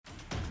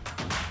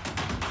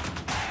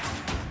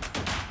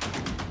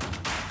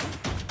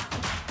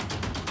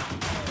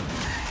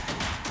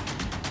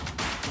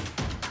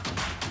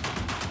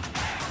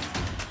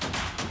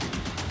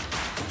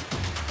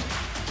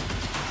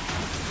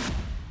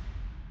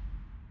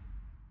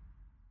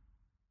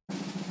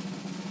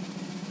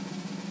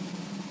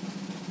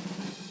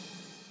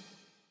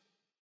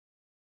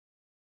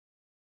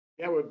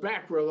Yeah, we're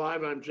back. We're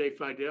live. I'm Jay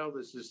Fidel.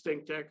 This is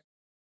Think Tech.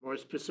 More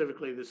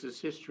specifically, this is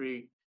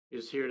History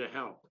is Here to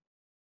Help.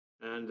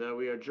 And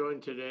we are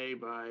joined today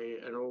by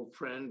an old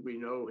friend. We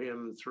know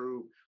him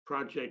through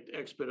Project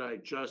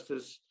Expedite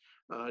Justice,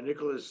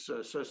 Nicholas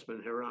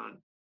Sussman Heran.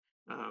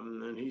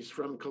 And he's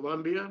from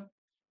Colombia.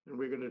 And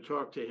we're going to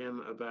talk to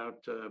him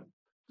about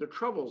the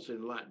troubles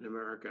in Latin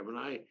America. When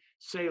I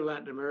say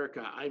Latin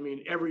America, I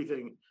mean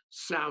everything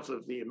south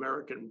of the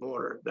American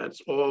border.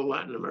 That's all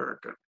Latin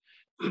America.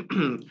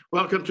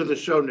 Welcome to the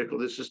show,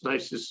 Nicholas. It's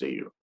nice to see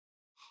you.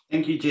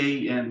 Thank you,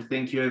 Jay, and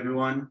thank you,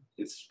 everyone.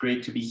 It's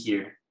great to be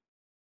here.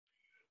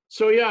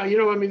 So, yeah,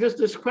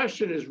 this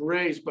question is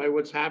raised by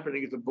what's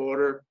happening at the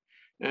border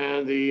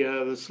and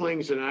the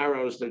slings and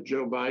arrows that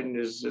Joe Biden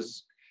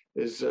is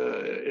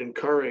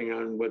incurring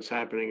on what's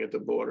happening at the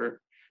border.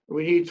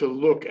 We need to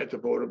look at the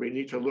border. We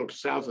need to look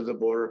south of the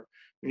border.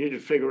 We need to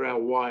figure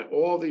out why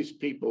all these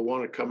people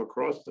want to come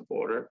across the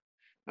border,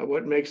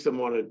 what makes them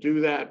want to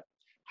do that.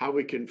 How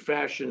can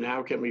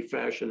we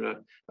fashion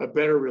a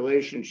better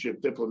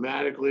relationship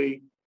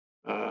diplomatically,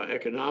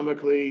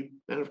 economically,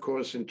 and of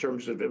course, in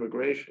terms of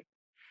immigration.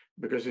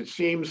 Because it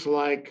seems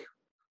like,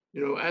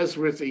 as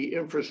with the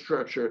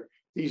infrastructure,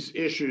 these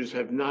issues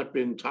have not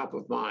been top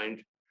of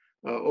mind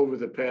over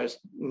the past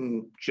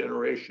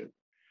generation,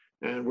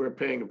 and we're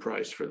paying a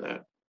price for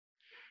that.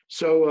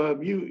 So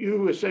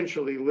you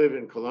essentially live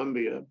in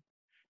Colombia,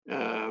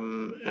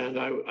 and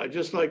I'd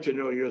just like to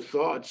know your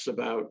thoughts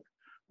about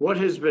what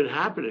has been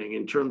happening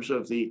in terms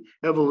of the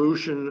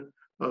evolution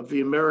of the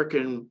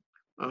American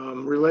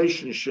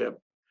relationship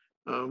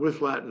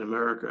with Latin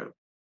America.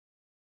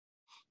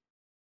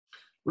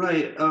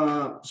 Right.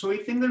 So I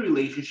think the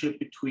relationship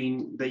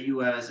between the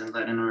U.S. and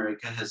Latin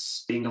America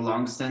has been a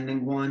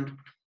long-standing one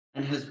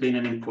and has been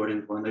an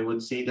important one. I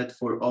would say that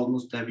for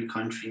almost every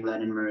country in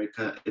Latin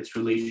America, its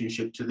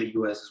relationship to the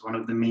U.S. is one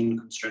of the main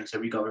concerns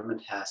every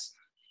government has,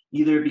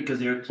 either because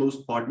they're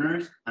close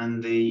partners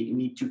and they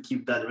need to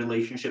keep that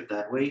relationship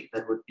that way.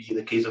 That would be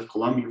the case of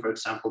Colombia, for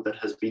example, that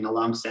has been a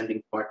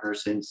long-standing partner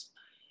since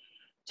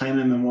time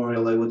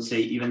immemorial. I would say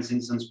even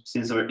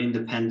since our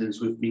independence,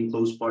 we've been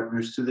close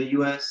partners to the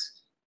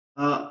U.S.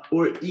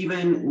 Or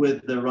even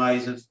with the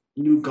rise of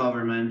new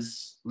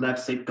governments,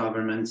 left-side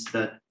governments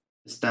that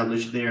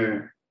establish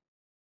their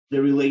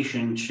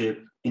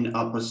relationship in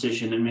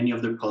opposition, and many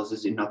of their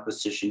policies in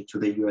opposition to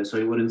the U.S. So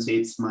I wouldn't say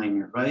it's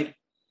minor, right?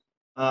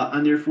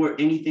 And therefore,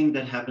 anything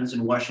that happens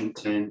in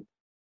Washington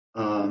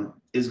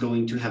is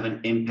going to have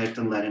an impact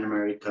on Latin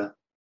America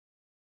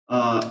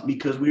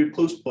because we're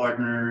close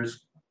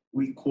partners,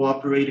 we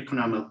cooperate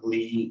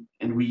economically,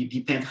 and we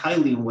depend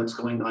highly on what's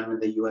going on in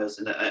the US.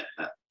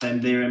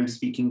 And there I'm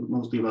speaking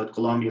mostly about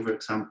Colombia, for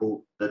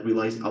example, that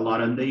relies a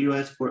lot on the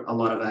US for a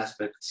lot of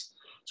aspects.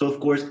 So of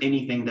course,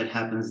 anything that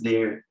happens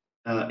there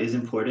is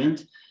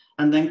important.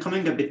 And then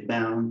coming a bit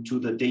down to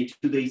the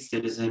day-to-day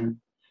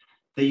citizen,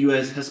 the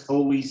US has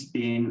always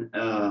been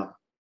a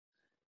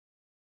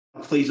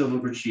place of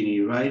opportunity,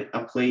 right?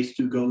 A place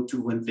to go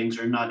to when things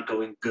are not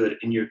going good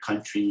in your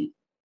country,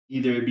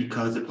 either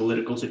because the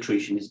political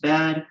situation is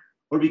bad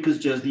or because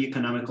just the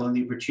economical and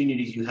the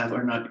opportunities you have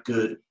are not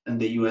good. And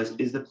the US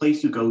is the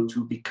place to go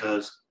to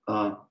because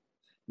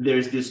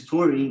there's this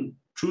story,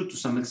 true to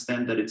some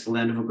extent, that it's a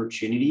land of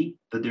opportunity,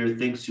 that there are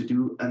things to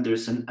do, and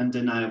there's an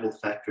undeniable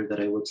factor that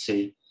I would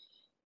say,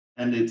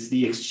 and it's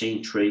the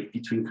exchange rate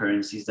between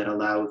currencies that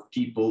allow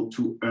people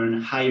to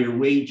earn higher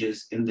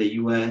wages in the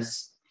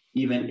US,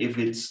 even if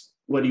it's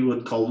what you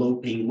would call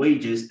low-paying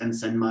wages, and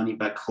send money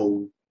back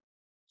home.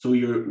 So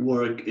your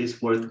work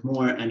is worth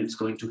more and it's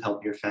going to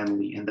help your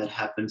family. And that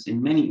happens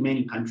in many,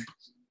 many countries.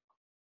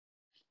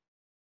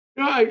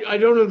 I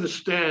don't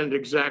understand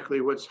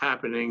exactly what's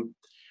happening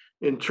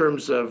in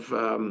terms of,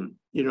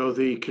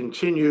 the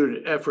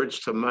continued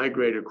efforts to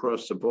migrate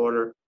across the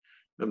border.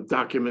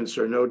 Documents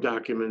or no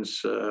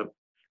documents,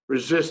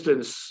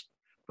 resistance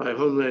by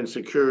Homeland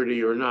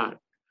Security or not.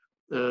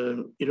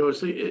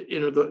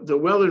 The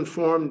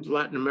well-informed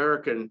Latin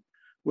American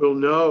will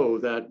know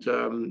that,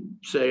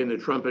 say, in the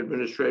Trump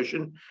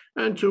administration,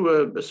 and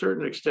to a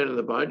certain extent in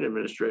the Biden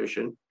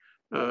administration,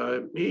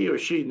 he or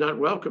she not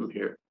welcome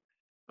here.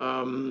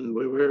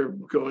 We're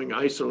going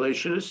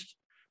isolationist.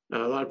 A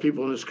lot of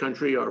people in this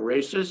country are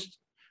racist.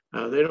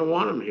 They don't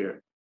want them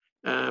here.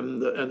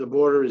 And the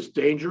border is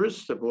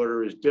dangerous. The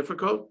border is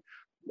difficult.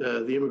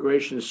 The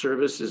Immigration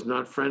Service is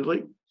not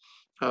friendly.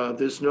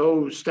 There's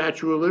no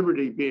Statue of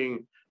Liberty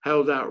being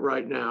held out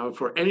right now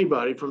for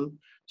anybody from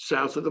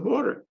south of the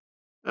border.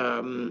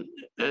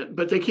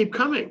 But they keep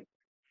coming.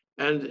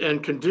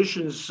 And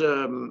conditions,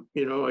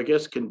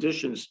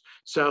 conditions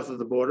south of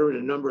the border in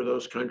a number of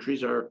those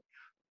countries are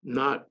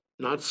not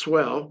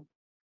swell,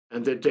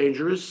 and they're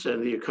dangerous,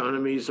 and the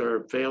economies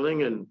are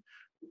failing, and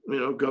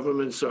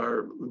governments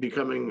are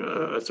becoming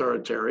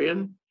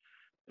authoritarian,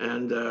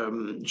 and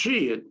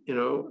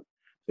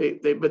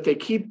but they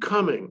keep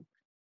coming,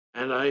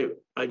 and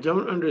I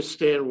don't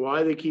understand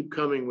why they keep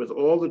coming with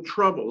all the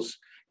troubles.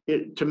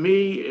 To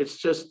me, it's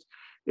just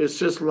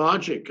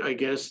logic, I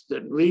guess,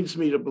 that leads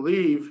me to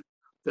believe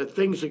that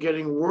things are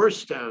getting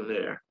worse down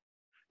there,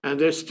 and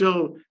they're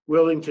still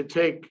willing to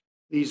take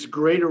these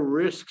greater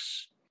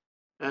risks.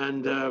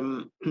 And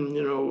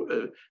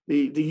the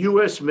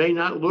U.S. may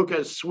not look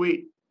as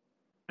sweet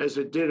as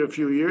it did a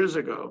few years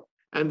ago,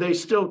 and they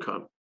still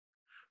come.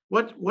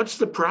 What's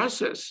the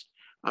process?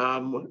 I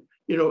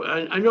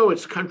know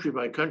it's country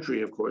by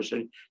country, of course,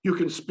 and you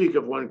can speak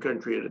of one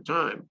country at a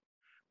time.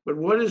 But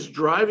what is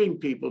driving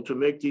people to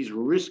make these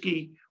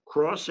risky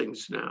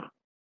crossings now?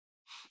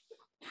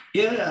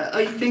 Yeah,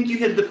 I think you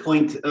hit the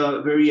point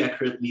very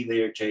accurately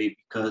there, Jay,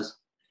 because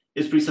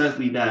it's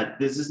precisely that.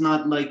 This is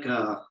not like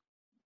a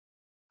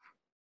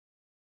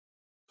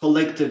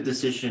collective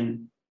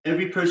decision.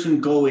 Every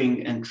person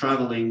going and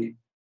traveling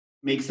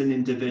makes an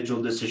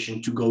individual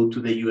decision to go to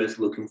the US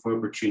looking for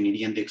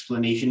opportunity. And the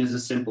explanation is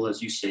as simple as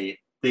you say,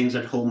 things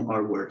at home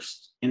are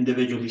worse.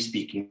 Individually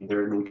speaking,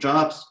 there are no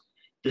jobs,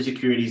 the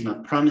security is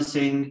not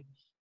promising,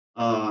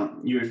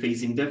 you're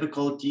facing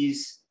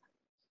difficulties,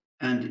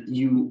 and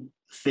you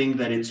think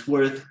that it's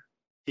worth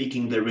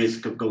taking the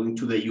risk of going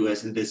to the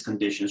US in these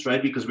conditions,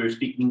 right? Because we're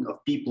speaking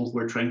of people who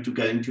are trying to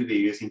get into the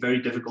US in very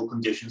difficult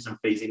conditions and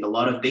facing a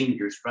lot of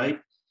dangers,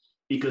 right?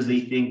 Because they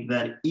think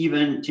that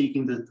even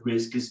taking the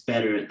risk is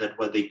better than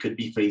what they could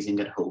be facing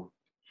at home.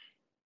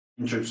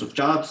 In terms of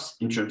jobs,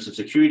 in terms of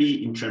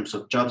security, in terms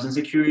of jobs and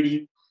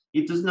security,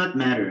 it does not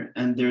matter.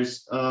 And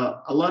there's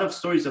a lot of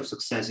stories of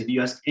success. If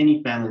you ask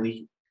any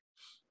family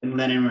in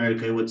Latin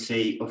America, I would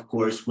say, of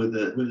course, with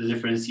the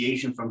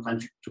differentiation from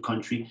country to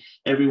country,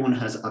 everyone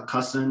has a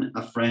cousin,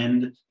 a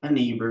friend, a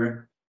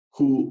neighbor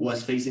who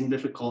was facing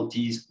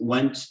difficulties,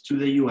 went to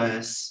the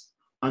US,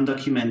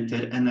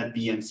 undocumented, and at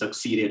the end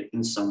succeeded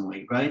in some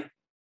way, right?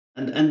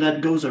 And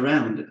that goes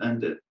around.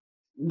 And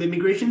the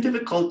immigration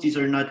difficulties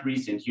are not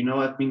recent.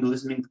 I've been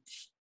listening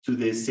to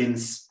this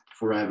since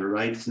forever,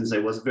 right? Since I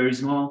was very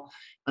small.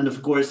 And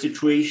of course,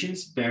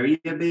 situations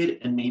vary a bit,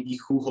 and maybe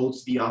who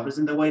holds the office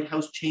in the White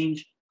House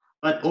change.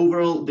 But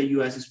overall, the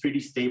US is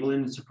pretty stable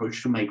in its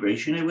approach to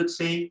migration, I would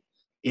say,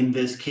 in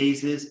these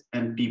cases,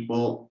 and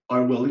people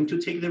are willing to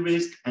take the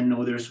risk and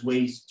know there's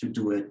ways to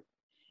do it.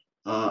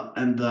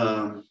 And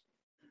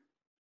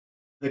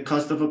the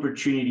cost of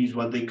opportunity is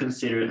what they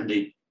consider, and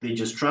they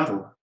just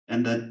travel.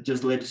 And that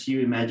just lets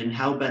you imagine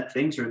how bad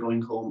things are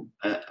going home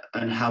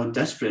and how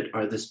desperate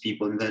are these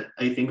people. And that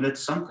I think that's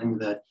something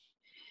that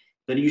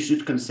you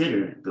should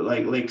consider.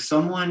 Like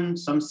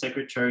some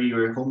secretary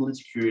or Homeland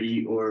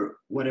Security or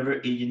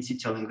whatever agency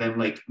telling them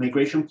like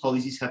migration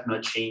policies have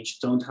not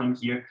changed, don't come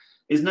here,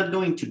 is not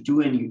going to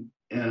do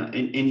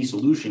any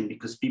solution,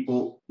 because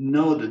people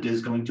know that this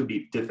is going to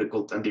be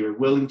difficult and they're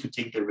willing to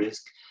take the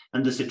risk.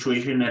 And the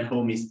situation at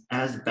home is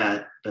as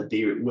bad that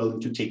they're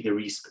willing to take the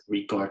risk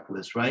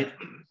regardless, right?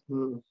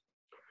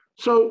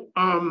 So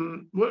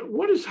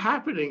what is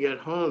happening at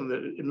home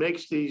that it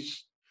makes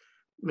these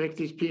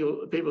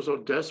people so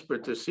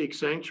desperate to seek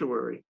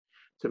sanctuary,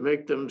 to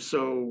make them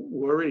so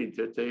worried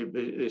that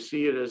they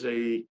see it as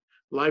a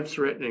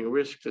life-threatening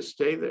risk to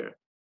stay there?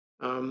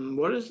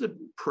 What is the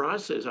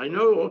process? I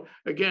know,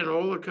 again,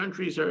 all the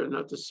countries are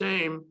not the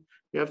same.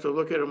 You have to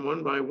look at them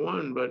one by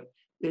one, but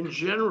in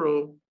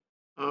general,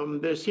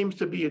 there seems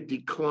to be a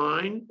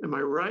decline. Am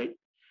I right?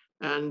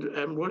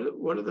 And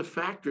what are the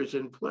factors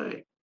in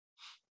play?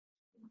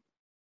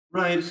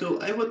 Right. So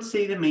I would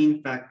say the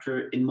main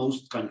factor in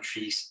most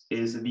countries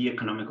is the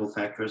economical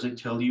factor. As I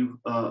tell you,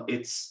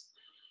 it's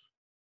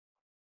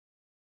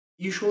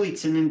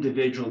an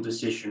individual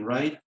decision,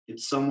 right?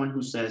 It's someone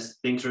who says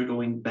things are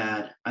going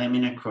bad. I'm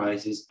in a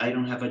crisis. I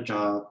don't have a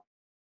job.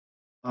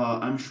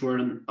 I'm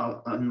short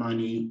on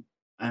money.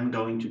 I'm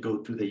going to go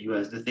to the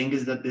US. The thing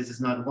is that this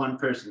is not one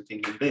person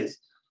thinking this.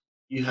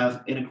 You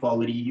have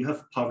inequality, you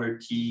have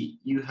poverty,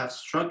 you have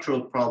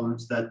structural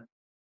problems that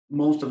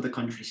most of the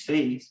countries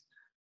face.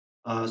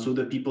 So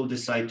that people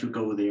decide to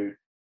go there.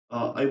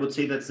 I would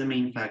say that's the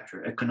main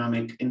factor: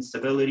 economic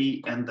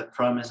instability and the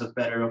promise of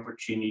better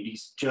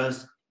opportunities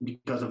just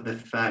because of the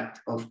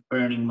fact of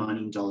earning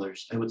money in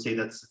dollars. I would say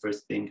that's the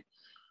first thing.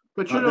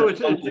 But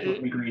it's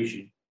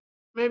migration.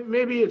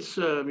 Maybe it's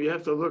you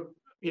have to look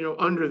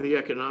under the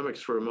economics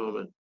for a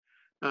moment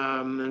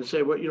and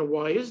say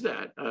why is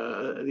that?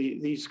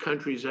 These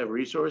countries have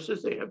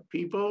resources, they have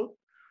people,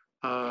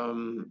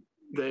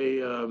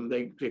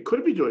 they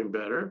could be doing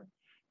better.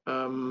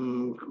 Are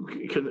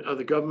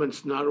the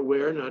governments not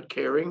aware, not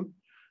caring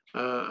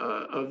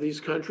of these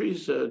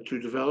countries to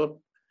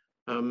develop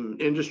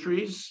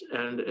industries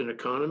and an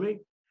economy?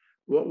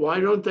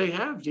 Why don't they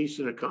have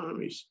decent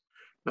economies?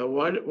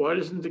 Why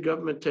doesn't the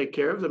government take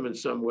care of them in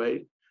some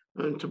way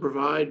and to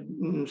provide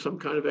some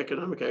kind of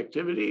economic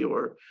activity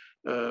or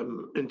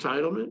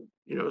entitlement,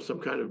 some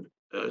kind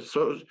of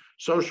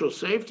social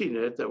safety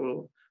net that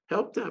will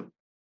help them?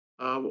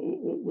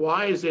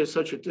 Why is there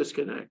such a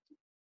disconnect?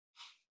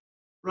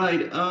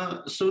 Right.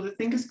 So the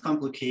thing is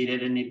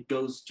complicated and it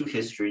goes to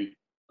history.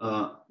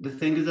 The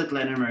thing is that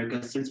Latin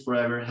America, since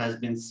forever, has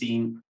been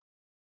seen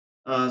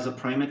as a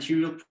prime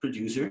material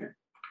producer,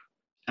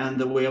 and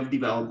the way of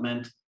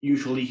development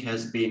usually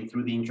has been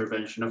through the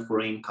intervention of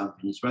foreign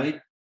companies, right?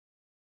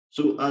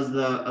 So as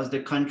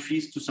the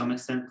countries to some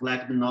extent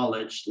lack the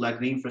knowledge, lack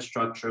the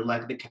infrastructure,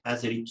 lack the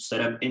capacity to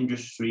set up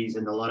industries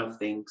and a lot of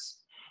things,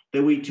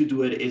 the way to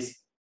do it is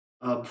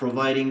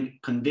providing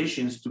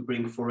conditions to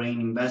bring foreign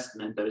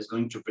investment that is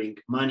going to bring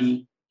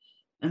money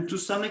and to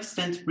some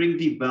extent bring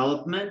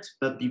development,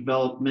 but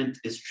development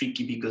is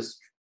tricky because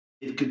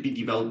it could be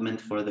development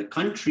for the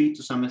country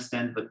to some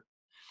extent, but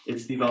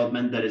it's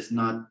development that is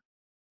not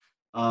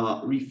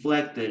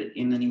reflected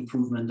in an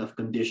improvement of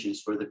conditions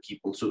for the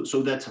people.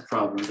 So that's a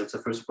problem. That's the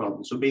first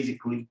problem. So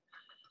basically,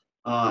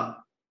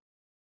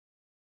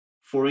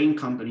 foreign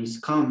companies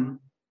come,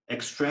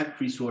 extract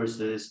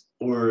resources,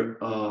 or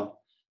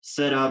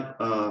set up,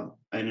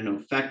 I don't know,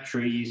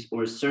 factories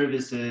or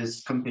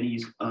services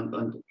companies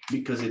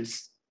because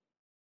it's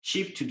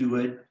cheap to do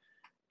it.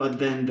 But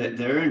then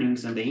the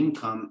earnings and the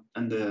income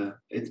and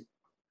it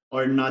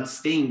are not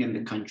staying in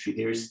the country;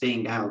 they're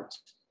staying out.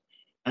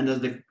 And as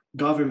the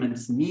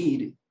governments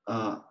need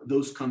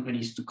those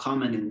companies to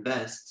come and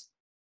invest,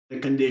 the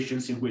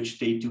conditions in which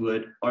they do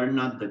it are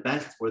not the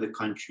best for the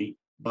country,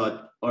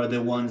 but are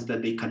the ones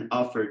that they can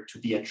offer to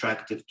be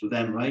attractive to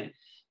them, right?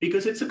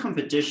 Because it's a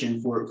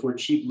competition for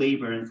cheap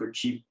labor and for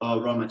cheap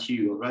raw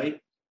material, right?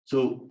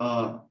 So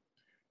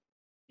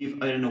if,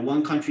 I don't know,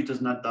 one country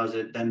does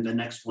it, then the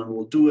next one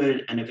will do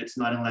it. And if it's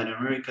not in Latin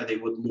America, they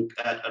would look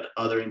at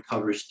other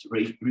impoverished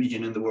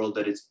region in the world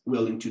that is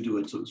willing to do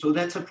it. So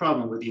that's a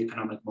problem with the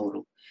economic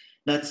model.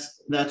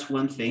 That's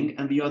one thing.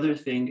 And the other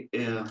thing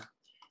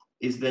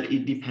is that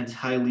it depends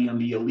highly on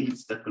the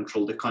elites that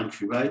control the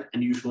country, right?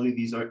 And usually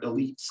these are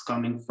elites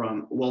coming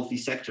from wealthy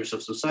sectors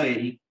of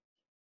society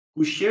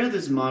who share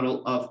this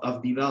model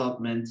of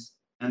development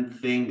and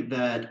think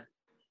that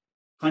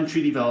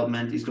country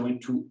development is going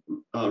to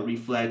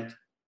reflect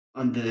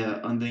on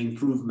the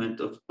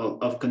improvement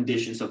of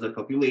conditions of the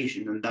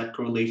population, and that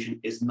correlation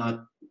is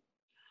not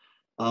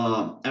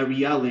a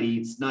reality.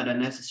 It's not a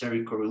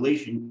necessary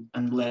correlation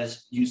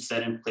unless you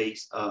set in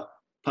place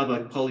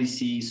public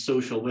policy,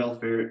 social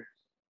welfare,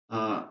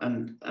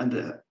 and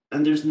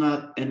there's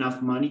not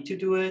enough money to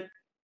do it.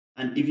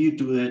 And if you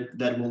do it,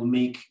 that will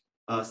make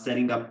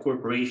setting up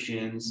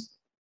corporations,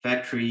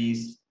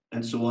 factories,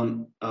 and so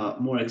on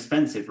more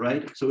expensive,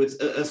 right? So it's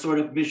a sort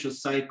of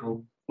vicious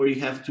cycle where you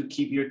have to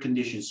keep your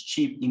conditions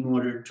cheap in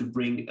order to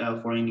bring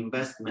foreign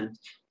investment,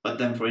 but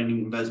then foreign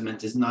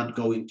investment is not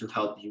going to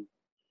help you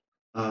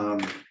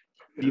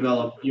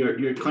develop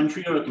your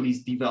country, or at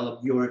least develop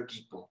your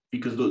people,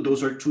 because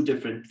those are two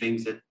different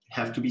things that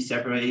have to be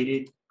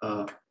separated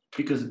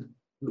because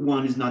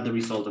one is not the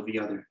result of the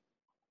other.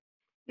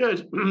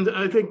 Yes,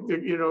 I think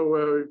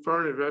that,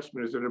 foreign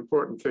investment is an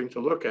important thing to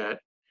look at.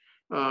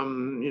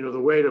 The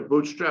way to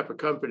bootstrap a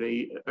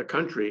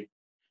country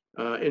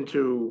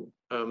into,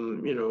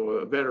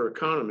 a better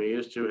economy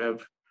is to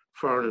have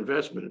foreign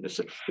investment,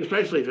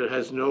 especially if it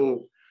has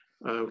no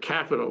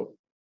capital,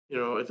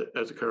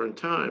 at the current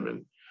time.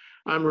 And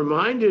I'm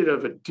reminded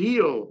of a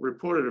deal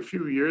reported a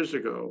few years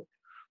ago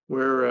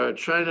where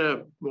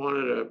China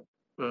wanted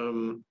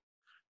to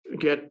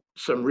get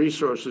some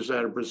resources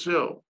out of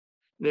Brazil,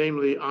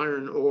 namely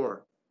iron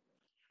ore.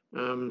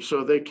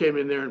 So they came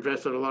in there,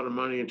 invested a lot of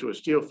money into a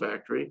steel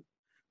factory,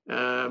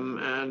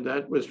 and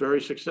that was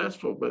very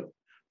successful. But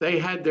they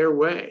had their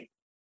way.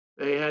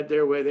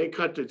 They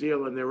cut the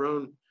deal on their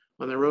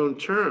own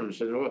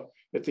terms. And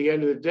at the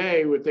end of the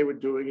day, what they were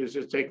doing is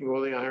just taking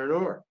all the iron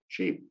ore,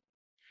 cheap,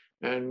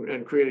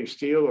 and creating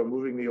steel or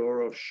moving the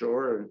ore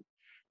offshore.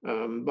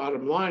 And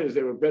bottom line is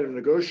they were better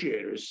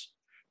negotiators,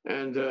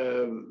 and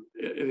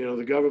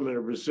the government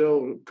of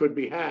Brazil could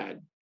be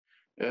had.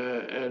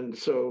 And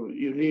so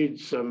you need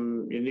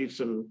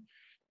some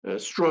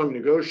strong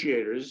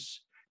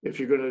negotiators if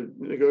you're going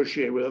to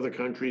negotiate with other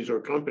countries or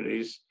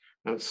companies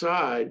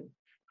outside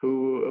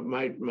who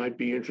might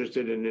be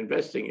interested in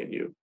investing in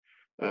you.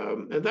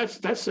 And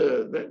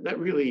that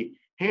really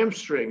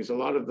hamstrings a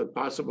lot of the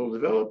possible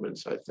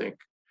developments, I think,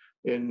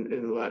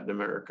 in Latin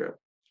America.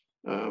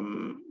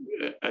 And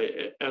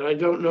I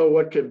don't know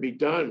what can be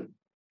done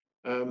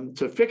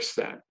to fix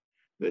that.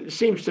 It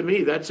seems to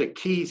me that's a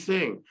key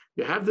thing.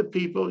 You have the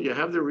people, you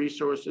have the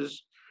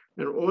resources,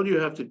 and all you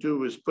have to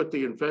do is put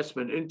the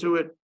investment into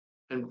it,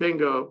 and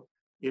bingo,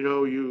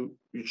 you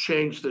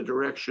change the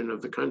direction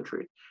of the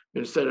country.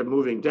 Instead of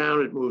moving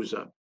down, it moves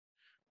up.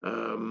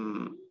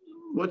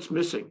 What's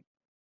missing?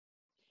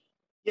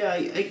 Yeah,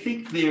 I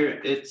think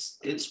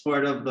it's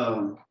part of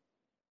the,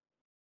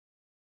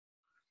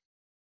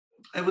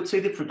 I would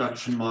say, the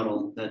production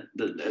model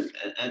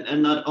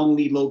and not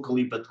only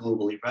locally but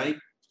globally, right?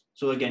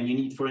 So again, you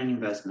need foreign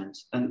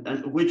investments,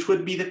 and which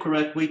would be the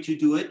correct way to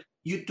do it.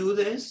 You do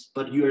this,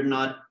 but you're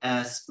not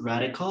as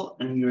radical,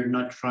 and you're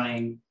not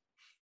trying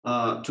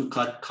to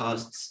cut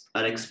costs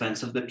at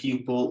expense of the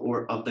people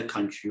or of the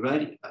country,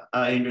 right?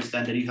 I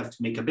understand that you have to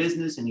make a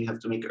business and you have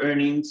to make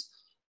earnings,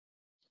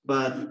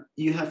 but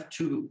you have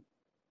to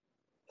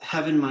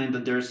have in mind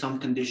that there are some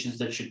conditions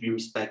that should be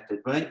respected,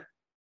 right?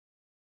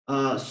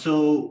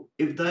 So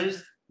if that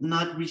is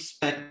not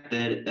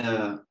respected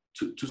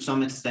to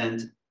some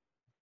extent,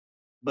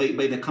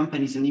 by the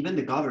companies and even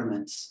the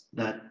governments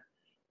that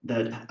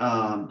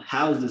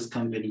house these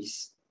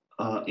companies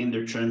in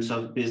their terms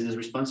of business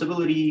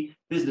responsibility,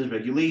 business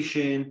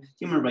regulation,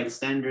 human rights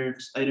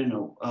standards. I don't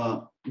know.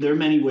 There are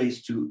many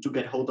ways to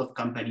get hold of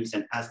companies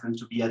and ask them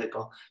to be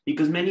ethical,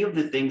 because many of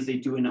the things they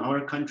do in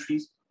our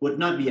countries would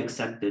not be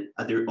accepted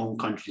at their own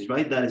countries,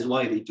 right? That is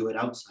why they do it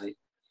outside.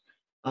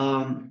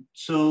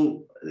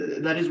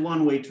 That is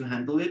one way to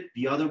handle it.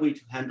 The other way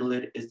to handle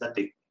it is that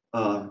the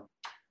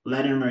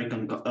Latin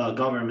American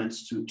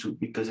governments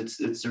because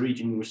it's the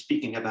region we're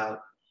speaking about,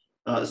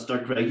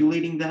 start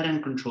regulating that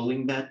and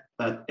controlling that.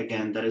 But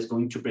again, that is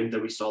going to bring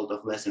the result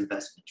of less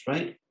investments,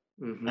 right?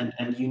 Mhm.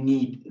 And you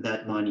need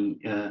that money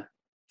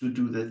to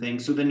do the thing.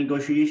 So the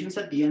negotiations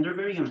at the end are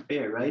very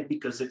unfair, right?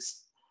 Because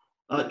it's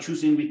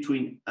choosing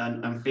between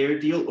an unfair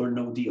deal or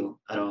no deal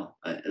at all.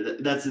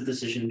 That's the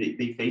decision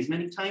they face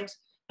many times.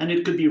 And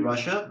it could be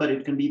Russia, but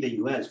it can be the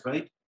US,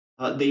 right?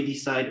 They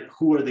decide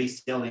who are they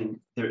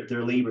selling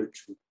their labor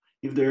to.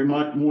 If they're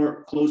not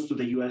more close to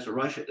the US or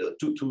Russia,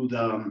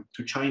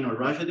 to China or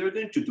Russia, they're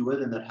going to do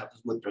it. And that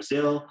happens with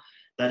Brazil.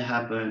 That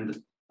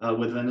happened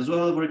with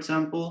Venezuela, for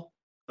example.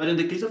 But in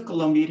the case of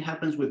Colombia, it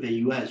happens with the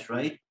US,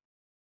 right?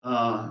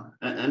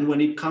 And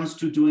when it comes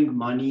to doing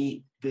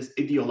money, this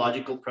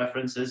ideological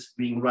preferences,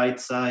 being right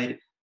side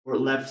or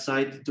left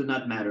side, do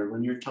not matter.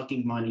 When you're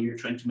talking money, you're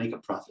trying to make a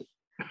profit.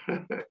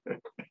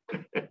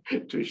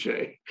 Touche.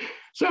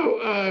 So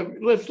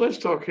let's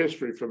talk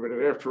history for a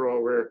minute. After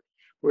all,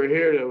 we're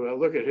here to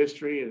look at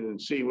history and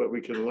see what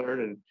we can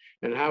learn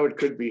and how it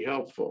could be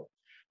helpful.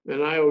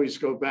 And I always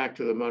go back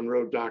to the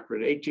Monroe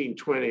Doctrine,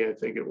 1820, I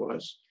think it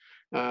was,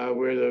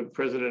 where the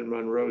President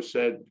Monroe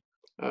said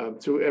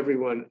to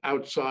everyone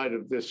outside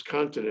of this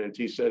continent,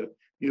 he said,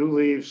 "You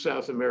leave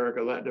South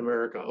America, Latin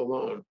America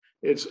alone.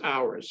 It's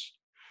ours."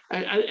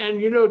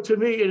 And you know, to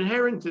me,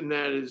 inherent in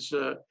that is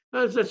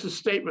that's a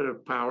statement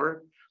of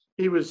power.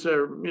 He was,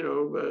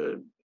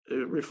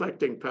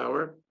 reflecting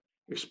power,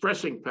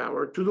 expressing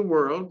power to the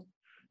world,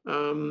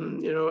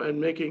 and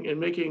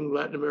making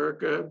Latin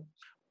America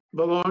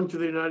belong to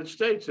the United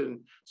States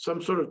in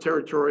some sort of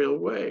territorial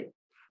way.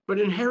 But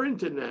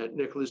inherent in that,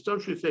 Nicholas,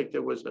 don't you think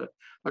there was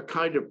a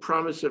kind of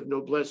promise of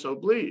noblesse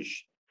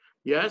oblige?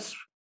 Yes,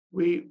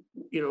 we're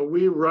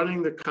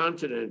running the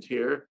continent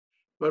here,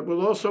 but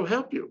we'll also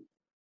help you.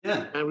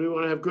 Yeah. And we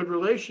want to have good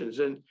relations.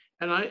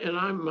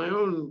 I'm my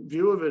own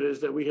view of it is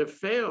that we have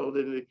failed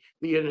in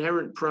the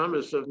inherent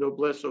promise of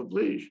noblesse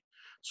oblige.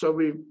 So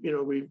we've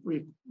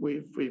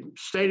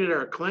stated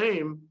our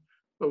claim,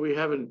 but we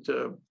haven't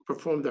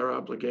performed our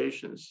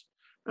obligations.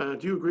 Do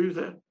you agree with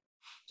that?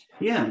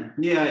 Yeah,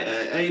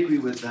 I agree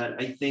with that.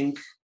 I think,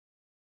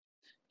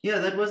 yeah,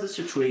 that was the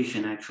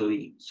situation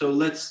actually. So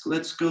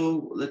let's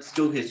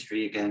go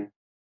history again.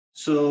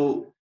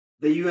 So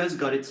the US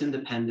got its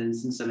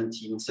independence in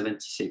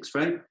 1776,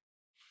 right?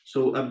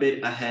 So a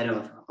bit ahead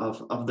of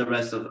the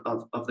rest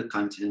of the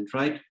continent,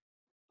 right?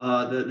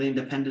 The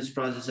independence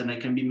process, and I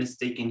can be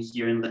mistaken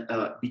here,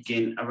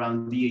 began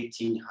around the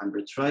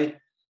 1800s, right?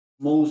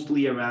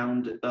 Mostly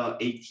around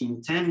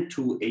 1810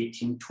 to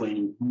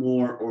 1820,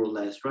 more or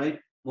less, right?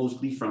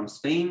 Mostly from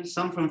Spain,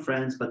 some from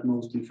France, but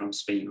mostly from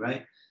Spain,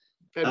 right?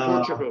 And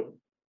Portugal.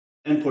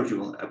 And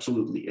Portugal,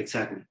 absolutely,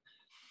 exactly.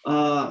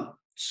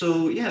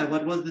 So yeah,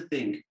 what was the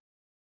thing?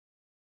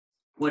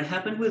 What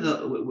happened with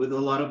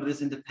a lot of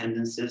these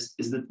independences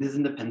is that these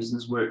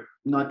independences were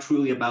not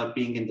truly about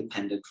being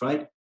independent,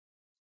 right?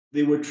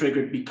 They were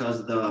triggered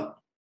because the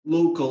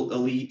local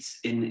elites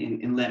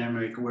in Latin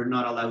America were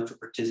not allowed to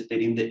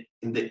participate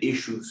in the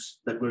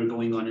issues that were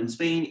going on in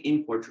Spain,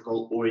 in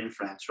Portugal, or in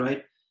France,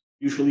 right?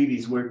 Usually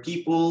these were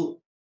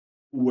people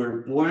who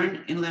were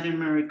born in Latin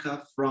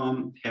America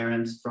from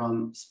parents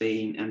from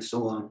Spain and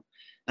so on.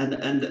 And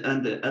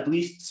at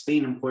least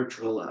Spain and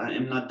Portugal, I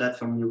am not that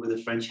familiar with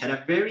the French, had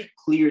a very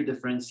clear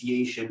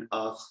differentiation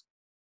of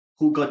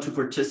who got to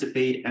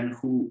participate and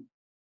who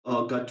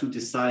got to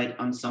decide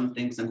on some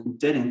things and who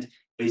didn't,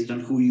 based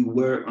on who you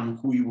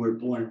were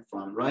born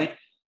from, right?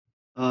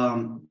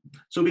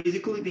 So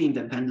basically the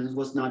independence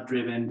was not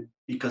driven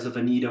because of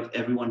a need of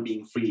everyone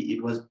being free.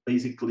 It was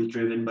basically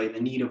driven by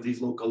the need of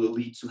these local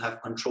elites to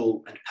have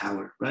control and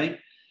power, right?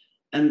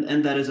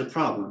 And that is a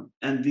problem.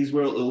 And these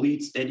were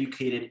elites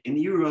educated in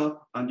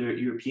Europe under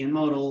European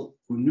model,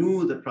 who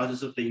knew the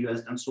process of the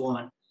US and so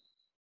on.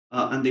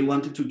 And they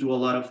wanted to do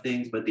a lot of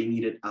things, but they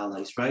needed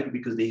allies, right?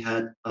 Because they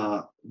had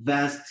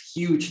vast,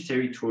 huge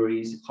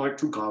territories, hard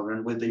to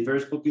govern, with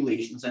diverse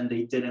populations, and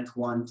they didn't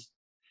want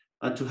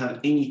to have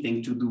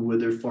anything to do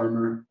with their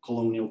former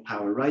colonial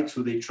power, right?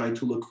 So they tried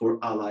to look for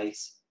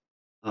allies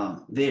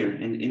there,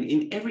 and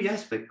in every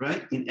aspect,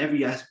 right? In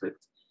every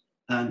aspect.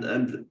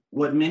 And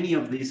what many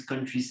of these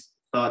countries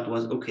thought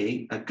was,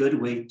 okay, a good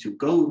way to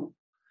go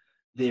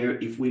there,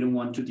 if we don't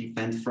want to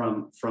defend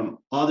from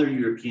other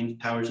European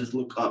powers, is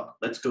look up.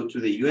 Let's go to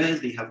the US.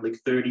 They have like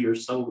 30 or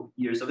so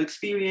years of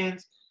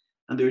experience,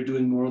 and they're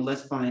doing more or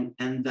less fine.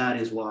 And that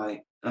is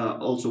why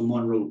also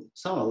Monroe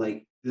saw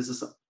like this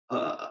is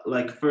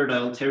like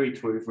fertile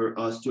territory for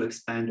us to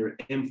expand our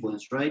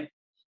influence, right?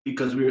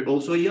 because we're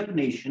also a young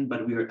nation,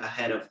 but we're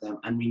ahead of them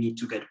and we need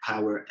to get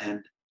power.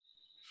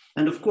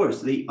 And of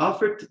course, they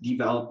offered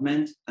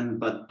development,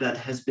 but that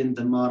has been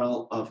the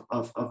model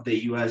of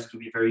the US, to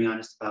be very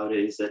honest about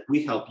it, is that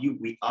we help you,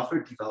 we offer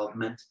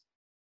development,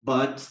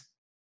 but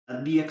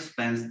at the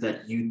expense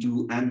that you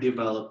do and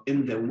develop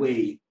in the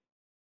way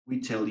we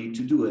tell you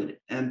to do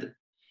it. And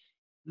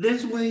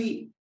this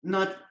way,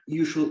 not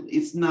usual,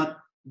 it's not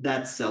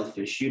that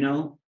selfish,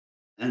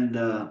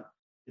 and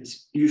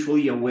it's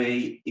usually a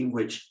way in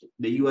which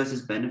the US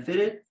is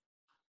benefited,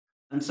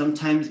 and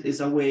sometimes is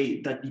a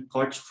way that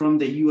departs from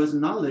the US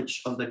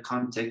knowledge of the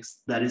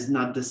context that is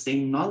not the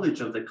same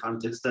knowledge of the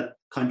context that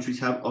countries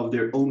have of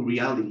their own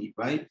reality,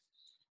 right?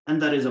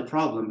 And that is a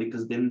problem,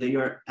 because then they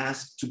are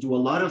asked to do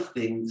a lot of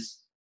things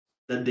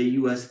that the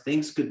US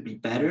thinks could be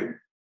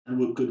better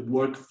and could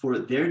work for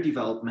their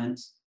development,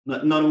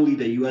 not only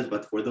the US,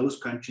 but for those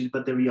countries.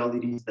 But the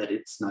reality is that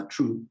it's not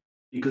true,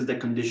 because the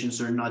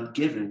conditions are not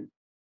given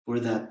for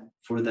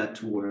that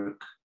to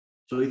work.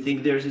 So I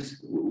think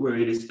there's where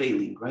it is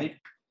failing, right?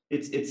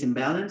 It's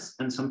imbalanced,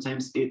 and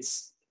sometimes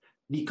it's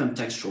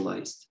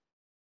decontextualized.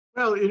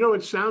 Well,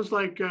 it sounds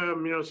like,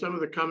 some of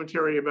the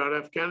commentary about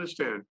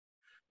Afghanistan.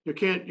 You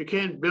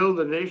can't build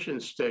a nation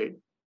state,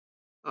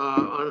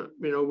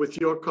 with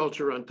your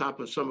culture on top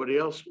of somebody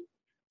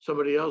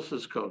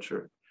else's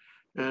culture.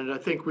 And I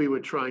think we were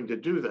trying to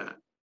do that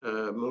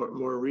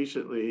more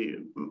recently.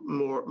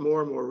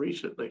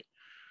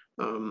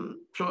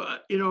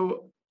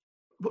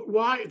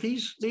 Why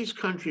these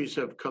countries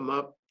have come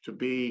up to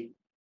be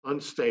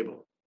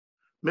unstable.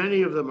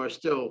 Many of them are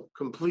still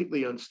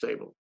completely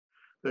unstable.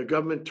 The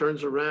government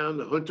turns around,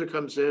 the junta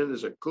comes in,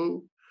 there's a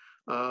coup,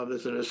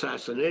 there's an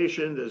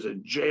assassination, there's a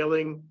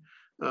jailing,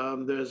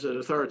 there's an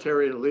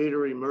authoritarian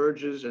leader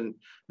emerges and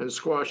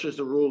squashes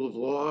the rule of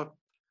law.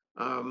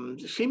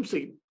 It seems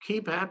to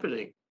keep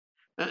happening.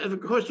 And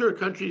of course, there are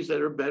countries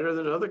that are better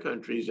than other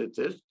countries at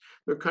this.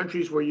 There are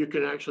countries where you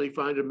can actually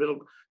find a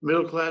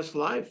middle class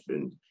life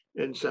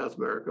in South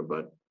America,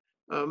 but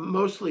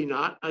mostly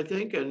not, I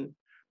think. And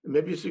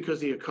maybe it's because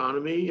of the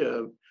economy,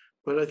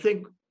 but I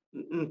think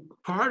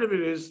part of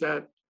it is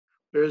that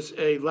there's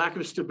a lack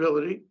of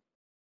stability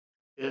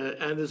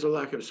and there's a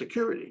lack of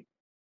security.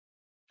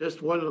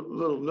 Just one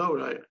little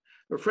note: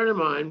 a friend of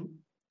mine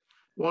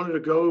wanted to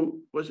go.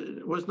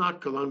 It was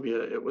not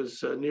Colombia. It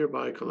was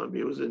nearby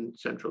Colombia. It was in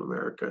Central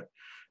America.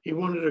 He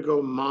wanted to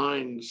go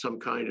mine some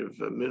kind of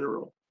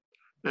mineral,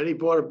 and he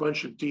bought a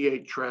bunch of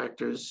D8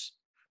 tractors,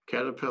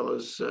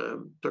 Caterpillars,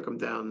 took him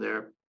down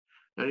there,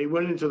 and he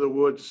went into the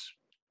woods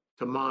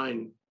to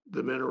mine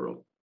the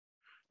mineral,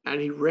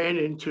 and he ran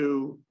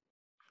into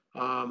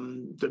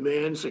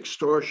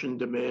extortion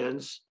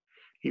demands.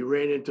 He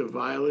ran into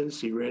violence.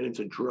 He ran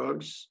into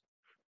drugs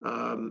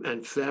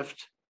and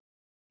theft.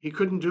 He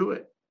couldn't do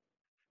it,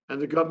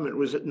 and the government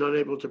was not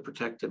able to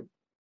protect him,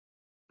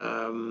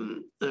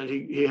 and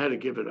he had to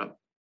give it up.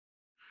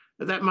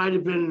 And that might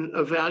have been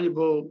a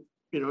valuable,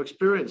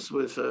 experience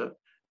with a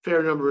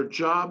fair number of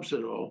jobs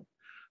and all,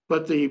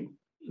 but the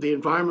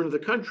environment of the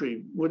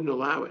country wouldn't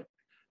allow it,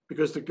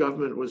 because the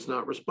government was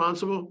not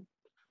responsible,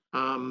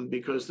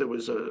 because there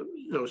was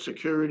no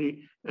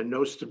security and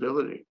no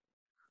stability.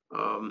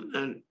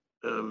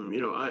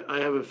 I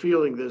have a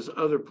feeling there's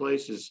other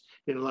places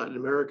in Latin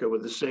America where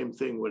the same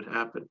thing would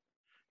happen.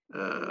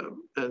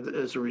 And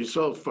as a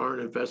result,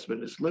 foreign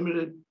investment is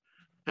limited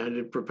and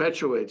it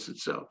perpetuates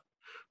itself.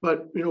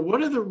 But,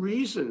 what are the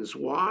reasons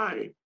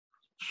why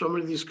so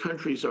many of these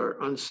countries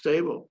are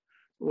unstable?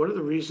 What are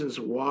the reasons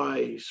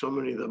why so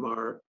many of them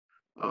are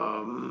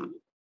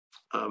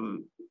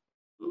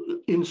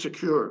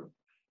insecure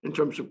in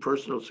terms of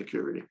personal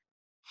security?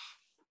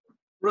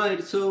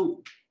 Right.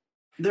 So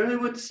there I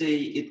would say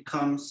it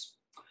comes,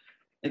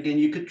 again,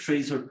 you could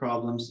trace our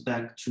problems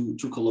back to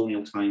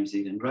colonial times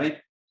even,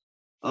 right?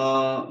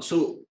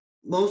 So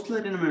most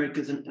Latin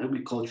Americans and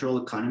agricultural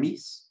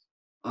economies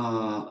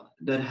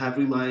that have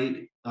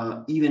relied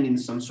even in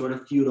some sort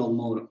of feudal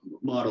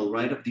model,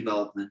 right, of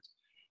development.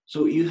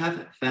 So you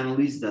have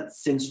families that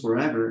since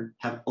forever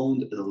have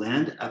owned the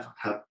land,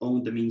 have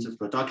owned the means of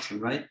production,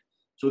 right?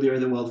 So they are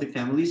the wealthy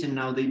families, and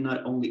now they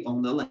not only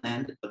own the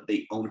land, but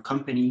they own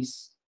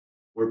companies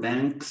or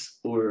banks,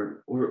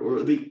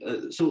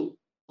 so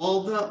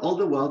all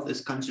the wealth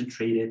is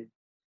concentrated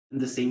in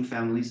the same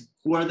families,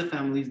 who are the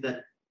families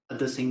that at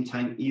the same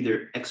time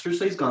either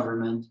exercise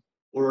government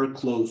or are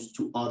close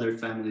to other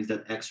families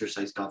that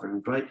exercise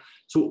government, right?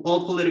 So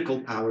all political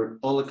power,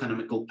 all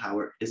economical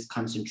power is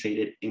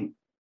concentrated in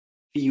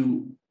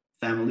few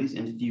families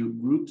and few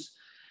groups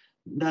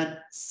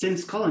that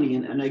since colony,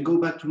 and I go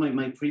back to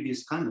my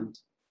previous comment,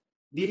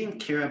 didn't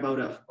care about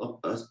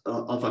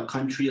a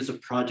country as a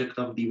project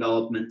of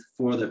development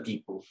for the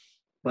people,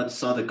 but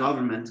saw the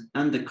government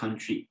and the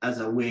country as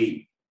a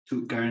way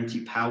to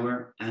guarantee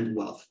power and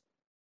wealth.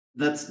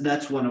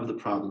 That's one of the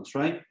problems,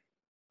 right?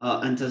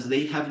 And as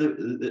they have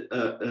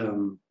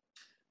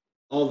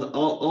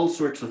all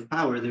sorts of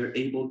power, they're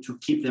able to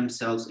keep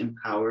themselves in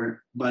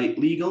power by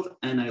legal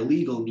and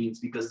illegal means,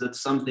 because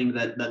that's something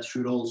that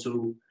should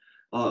also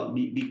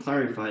be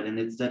clarified, and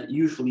it's that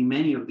usually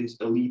many of these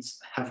elites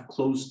have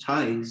close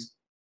ties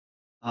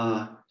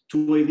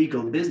to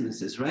illegal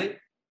businesses, right?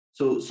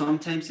 So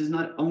sometimes it's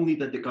not only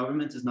that the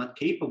government is not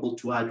capable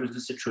to address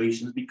the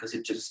situations because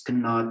it just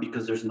cannot,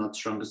 because there's not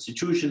strong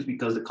institutions,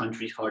 because the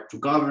country is hard to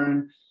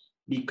govern,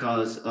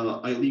 because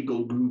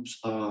illegal groups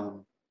are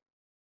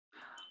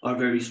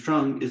very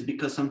strong, is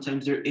because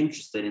sometimes they're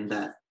interested in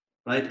that,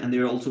 right? And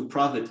they also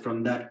profit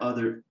from that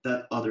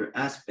other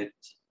aspect.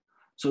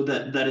 So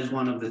that is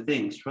one of the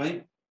things,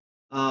 right?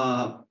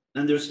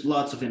 And there's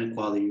lots of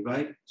inequality,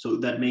 right? So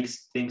that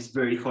makes things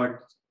very hard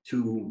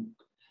to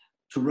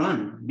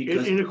run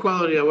because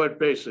Inequality on what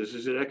basis?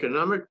 Is it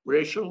economic,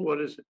 racial?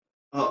 What is it?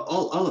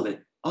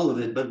 all of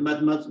it,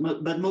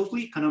 but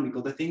mostly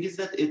economical. The thing is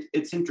that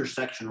it's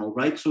intersectional,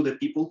 right? So the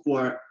people who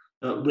are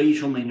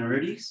racial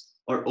minorities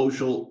are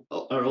also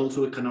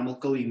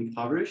economically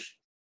impoverished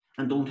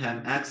and don't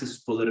have access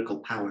to political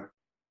power.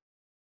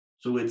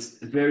 So it's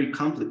very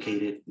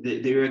complicated.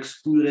 They're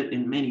excluded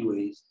in many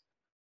ways.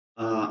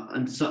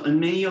 And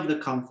many of the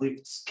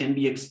conflicts can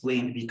be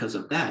explained because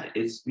of that.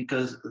 It's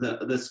because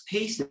the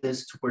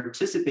spaces to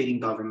participate in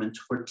government,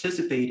 to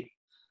participate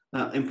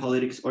in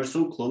politics are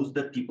so close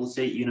that people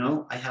say, you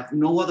know, I have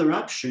no other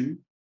option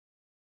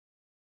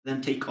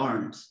than take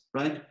arms,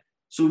 right?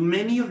 So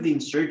many of the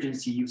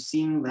insurgency you've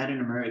seen in Latin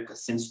America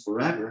since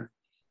forever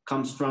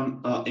comes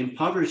from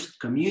impoverished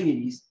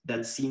communities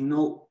that see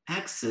no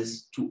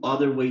access to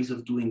other ways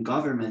of doing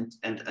government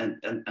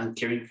and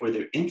caring for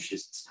their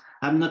interests.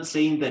 I'm not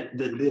saying that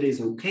that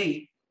is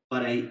okay,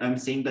 but I'm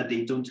saying that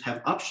they don't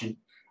have option.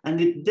 And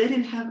it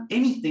didn't have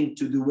anything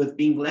to do with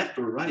being left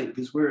or right.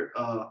 These were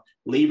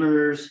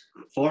laborers,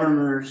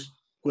 farmers,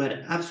 who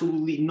had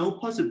absolutely no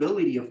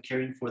possibility of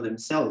caring for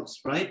themselves,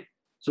 right?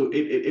 So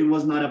it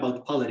was not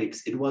about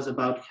politics, it was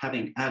about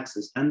having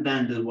access. And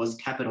then it was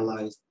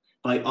capitalized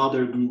by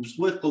other groups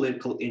with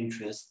political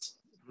interests.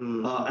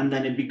 And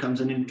then it becomes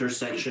an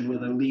intersection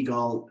with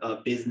illegal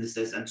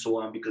businesses and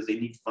so on because they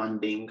need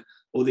funding,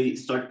 or they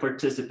start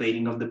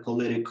participating of the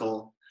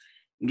political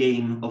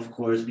game, of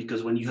course,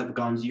 because when you have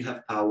guns, you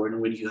have power,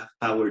 and when you have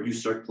power, you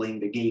start playing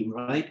the game,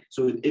 right?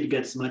 So it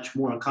gets much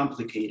more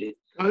complicated.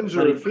 Guns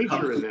are a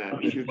feature in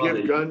that. If you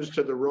give guns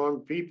to the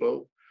wrong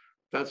people,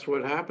 that's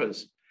what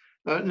happens.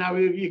 Now,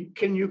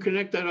 can you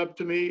connect that up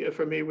to me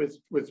for me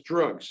with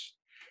drugs?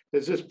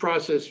 There's this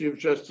process you've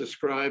just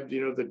described, you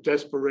know, the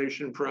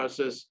desperation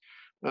process,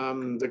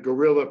 the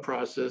guerrilla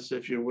process,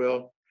 if you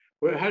will.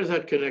 How does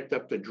that connect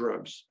up to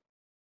drugs?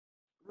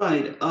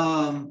 Right.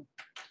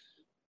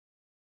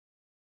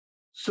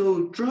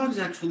 So drugs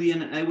actually,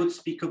 and I would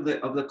speak of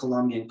the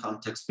Colombian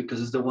context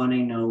because it's the one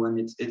I know, and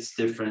it's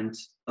different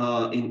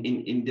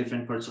in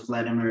different parts of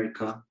Latin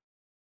America.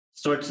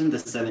 Starts in the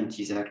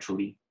 70s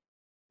actually,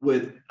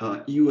 with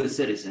U.S.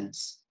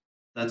 citizens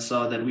that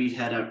saw that we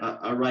had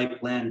a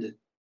ripe land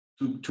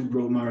to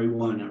grow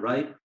marijuana,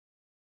 right?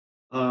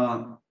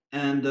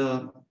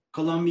 And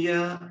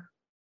Colombia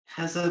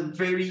has a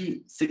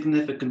very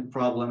significant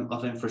problem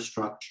of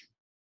infrastructure.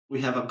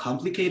 We have a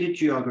complicated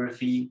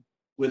geography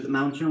with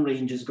mountain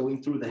ranges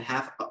going through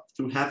half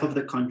of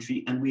the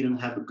country, and we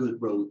don't have good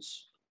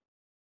roads.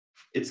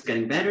 It's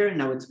getting better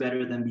now. It's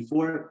better than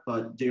before,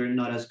 but they're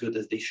not as good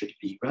as they should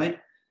be, right?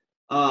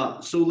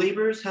 So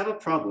laborers have a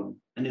problem,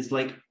 and it's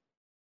like,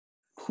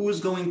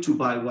 who's going to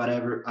buy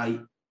whatever I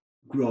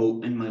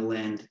grow in my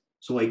land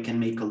so I can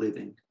make a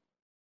living?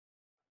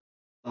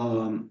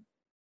 And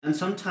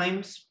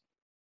sometimes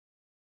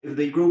if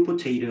they grow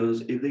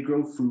potatoes, if they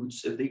grow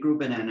fruits, if they grow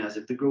bananas,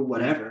 if they grow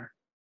whatever,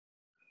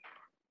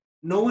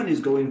 no one is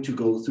going to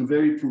go through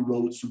very poor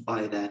roads to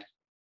buy that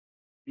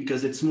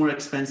because it's more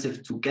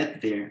expensive to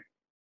get there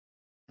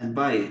and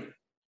buy it.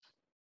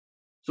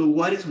 So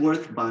what is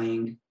worth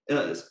buying,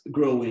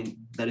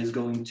 growing, that is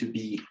going to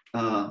be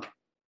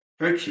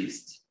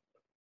purchased?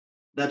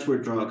 That's where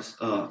drugs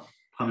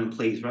come in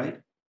place, right?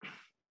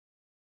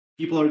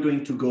 People are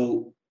going to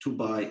go to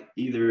buy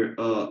either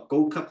a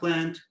coca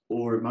plant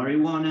or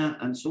marijuana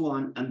and so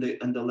on, and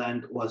the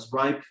land was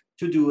ripe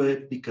to do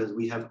it because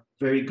we have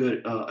very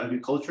good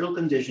agricultural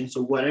conditions.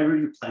 So whatever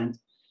you plant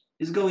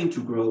is going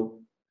to grow.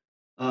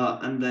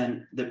 And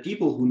then the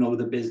people who know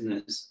the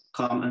business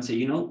come and say,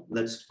 you know,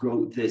 let's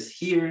grow this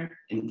here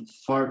in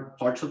far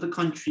parts of the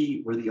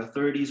country where the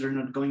authorities are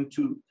not going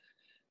to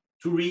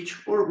reach,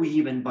 or we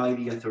even buy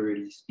the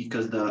authorities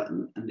because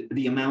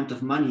the amount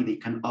of money they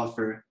can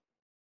offer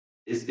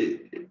is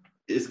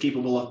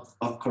capable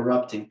of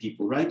corrupting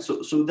people, right?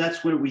 So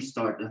that's where we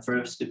start. And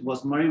first it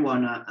was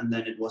marijuana, and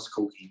then it was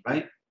cocaine,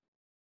 right?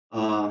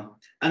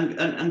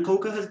 And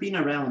coca has been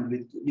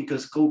around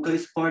because coca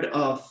is part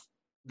of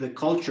the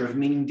culture of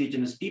many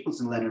indigenous peoples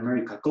in Latin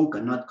America.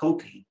 Coca, not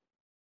cocaine.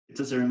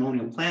 It's a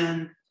ceremonial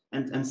plant,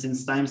 and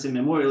since times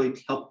immemorial, it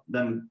helped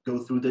them go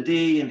through the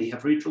day, and they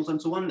have rituals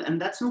and so on.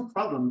 And that's no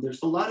problem.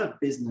 There's a lot of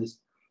business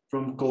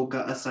from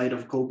coca aside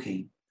of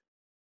cocaine.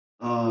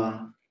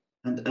 And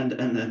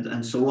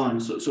so on.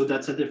 So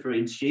that's a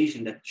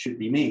differentiation that should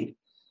be made.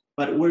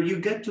 But where you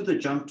get to the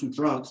jump to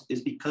drugs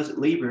is because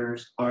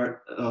laborers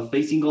are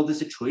facing all the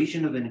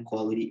situation of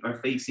inequality, are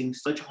facing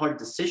such a hard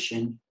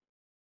decision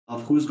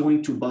of who's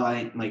going to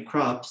buy my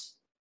crops,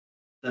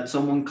 that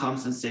someone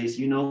comes and says,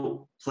 you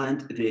know,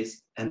 plant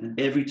this, and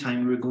every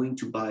time we're going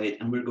to buy it,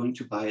 and we're going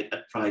to buy it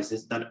at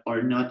prices that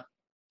are not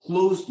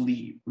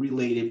closely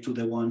related to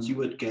the ones you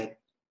would get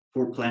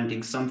for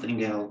planting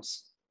something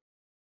else,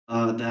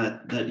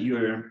 that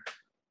you're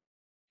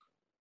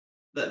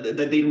that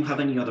they don't have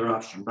any other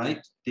option,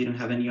 right? They don't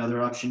have any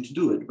other option to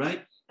do it,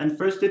 right? And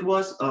first it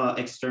was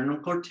external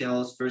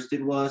cartels. First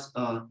it was,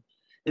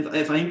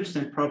 if I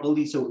understand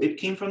properly, so it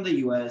came from the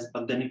US,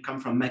 but then it came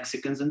from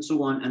Mexicans and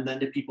so on. And then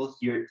the people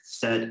here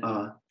said,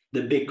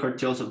 the big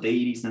cartels of the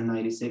 80s and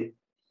 90s said,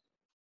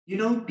 you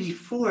know,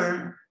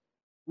 before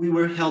we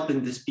were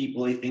helping these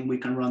people, I think we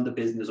can run the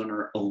business on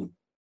our own.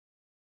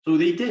 So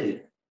they did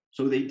it.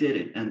 So they did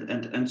it,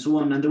 and so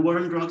on. And the war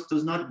on drugs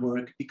does not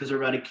work because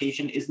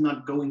eradication is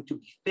not going to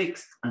be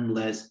fixed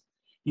unless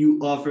you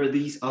offer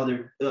these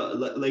other,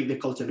 like the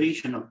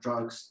cultivation of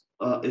drugs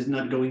is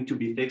not going to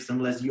be fixed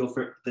unless you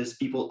offer these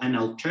people an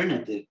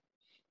alternative,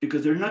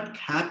 because they're not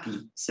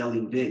happy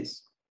selling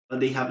this, but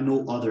they have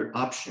no other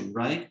option,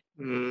 right?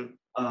 Mm.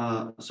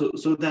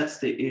 So that's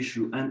the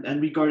issue.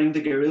 And regarding the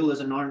guerrillas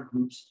and armed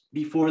groups,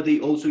 before they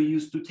also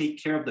used to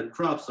take care of the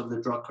crops of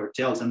the drug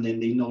cartels, and then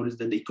they noticed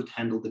that they could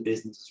handle the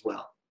business as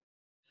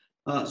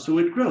well. So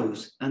it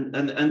grows, and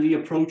the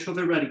approach of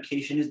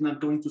eradication is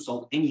not going to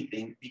solve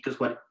anything, because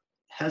what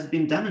has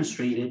been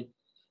demonstrated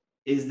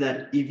is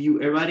that if you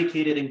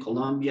eradicate it in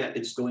Colombia,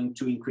 it's going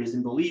to increase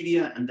in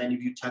Bolivia, and then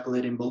if you tackle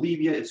it in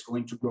Bolivia, it's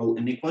going to grow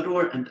in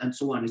Ecuador, and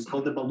so on. It's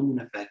called the balloon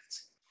effect,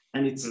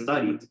 and it's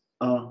studied.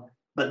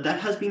 But that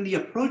has been the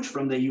approach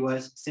from the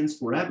US since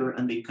forever,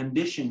 and they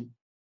condition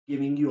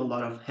giving you a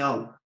lot of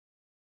help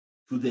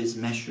to these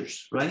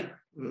measures, right?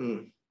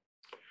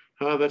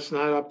 That's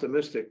not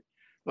optimistic.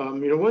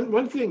 You know,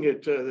 one thing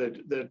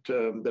that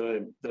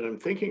I'm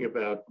thinking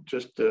about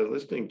just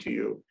listening to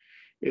you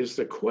is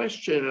the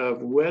question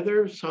of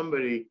whether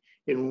somebody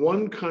in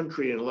one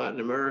country in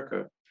Latin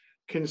America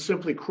can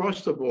simply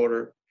cross the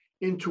border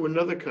into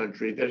another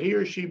country that he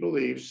or she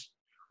believes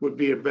would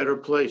be a better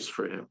place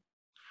for him.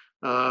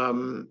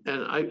 And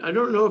I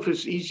don't know if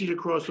it's easy to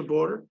cross the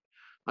border.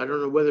 I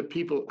don't know whether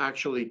people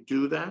actually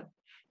do that.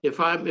 If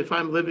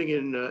I'm living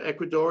in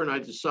Ecuador and I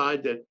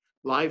decide that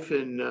life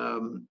in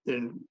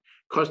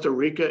Costa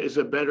Rica is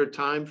a better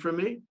time for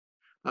me,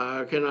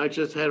 can I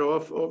just head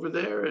off over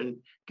there and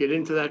get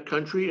into that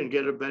country and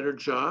get a better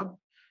job?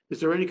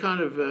 Is there any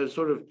kind of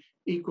sort of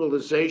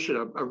equalization,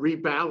 a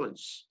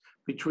rebalance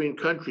between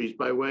countries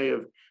by way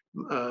of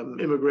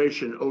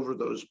immigration over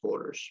those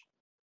borders?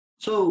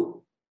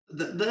 So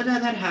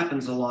that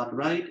happens a lot,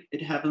 right?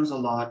 It happens a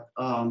lot.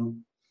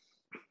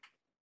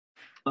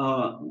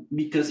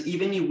 Because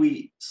even if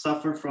we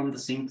suffer from the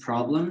same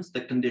problems,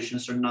 the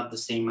conditions are not the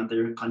same, and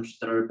there are countries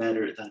that are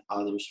better than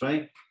others,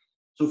 right?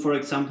 So for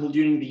example,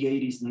 during the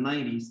 80s and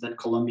 90s, that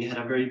Colombia had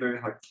a very, very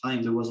hard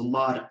time. There was a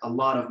lot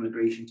of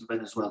migration to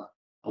Venezuela,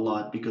 a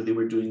lot, because they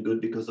were doing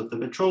good because of the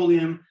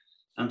petroleum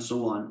and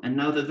so on. And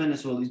now that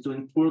Venezuela is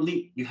doing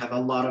poorly, you have a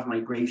lot of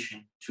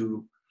migration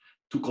to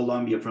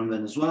Colombia from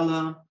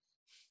Venezuela.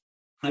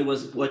 I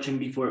was watching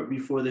before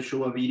the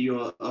show a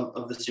video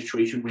of the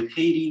situation with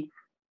Haiti,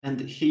 and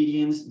the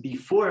Haitians,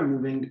 before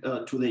moving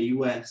to the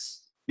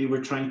US, they were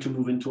trying to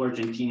move into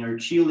Argentina or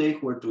Chile,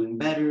 who are doing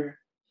better.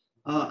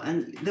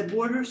 And the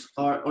borders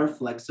are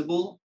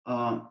flexible.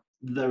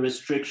 The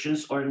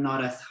restrictions are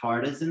not as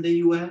hard as in the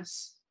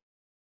US.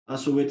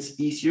 So it's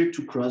easier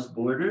to cross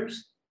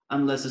borders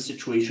unless a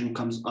situation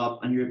comes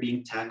up and you're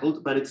being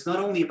tackled. But it's not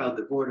only about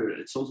the border,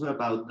 it's also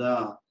about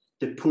the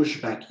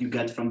pushback you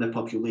get from the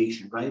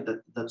population, right?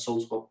 That's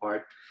also a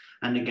part.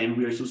 And again,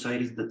 we are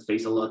societies that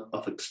face a lot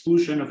of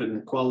exclusion, of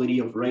inequality,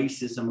 of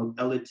racism, of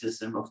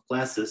elitism, of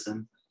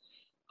classism.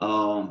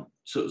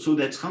 So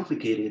that's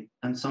complicated.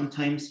 And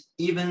sometimes,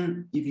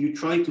 even if you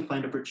try to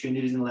find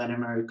opportunities in Latin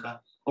America,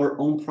 our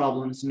own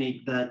problems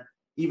make that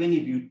even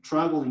if you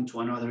travel into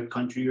another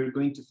country, you're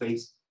going to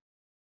face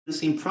the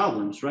same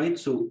problems, right?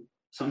 So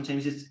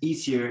sometimes it's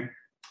easier,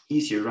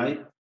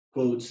 right?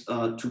 Quotes,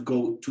 to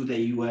go to the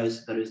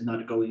US that is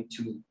not going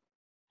to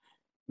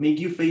make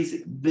you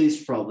face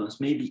these problems,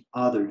 maybe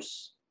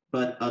others,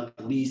 but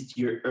at least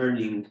you're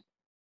earning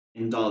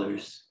in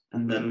dollars,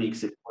 and that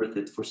makes it worth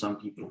it for some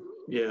people.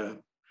 Yeah.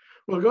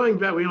 Well, going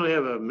back, we only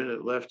have a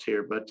minute left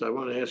here, but I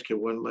want to ask you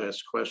one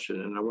last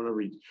question, and I want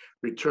to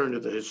return to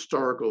the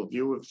historical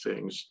view of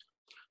things.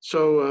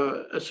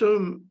 So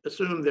assume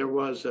there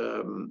was,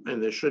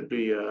 and there should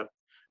be a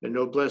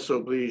noblesse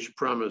oblige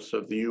promise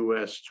of the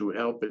US to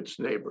help its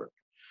neighbor.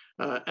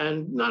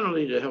 And not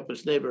only to help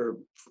its neighbor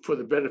for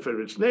the benefit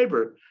of its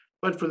neighbor,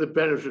 but for the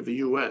benefit of the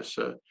US.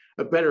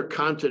 A better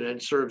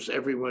continent serves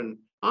everyone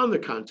on the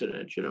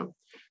continent, you know.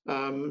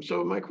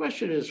 So my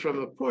question is, from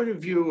a point of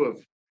view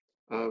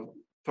of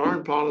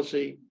foreign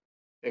policy,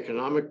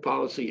 economic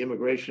policy,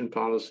 immigration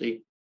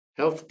policy,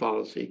 health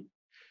policy,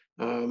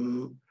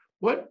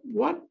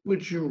 what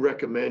would you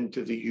recommend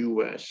to the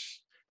US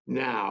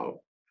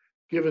now,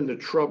 given the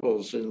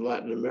troubles in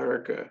Latin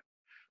America,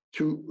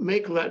 to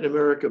make Latin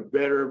America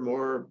better,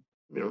 more,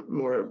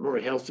 more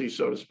healthy,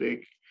 so to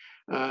speak,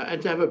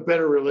 and to have a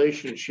better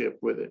relationship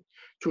with it,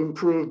 to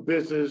improve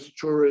business,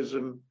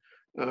 tourism,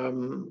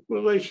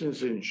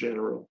 relations in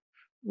general?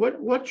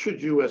 What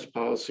should US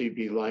policy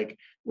be like?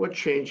 What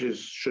changes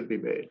should be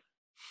made?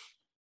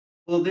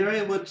 Well, there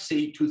I would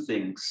say two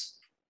things.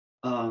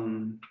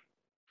 Um,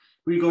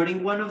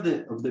 Regarding one of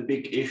the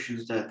big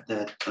issues that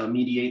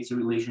mediates the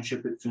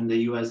relationship between the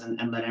U.S.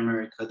 and Latin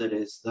America, that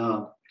is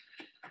the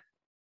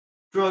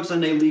drugs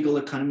and illegal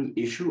economy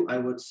issue, I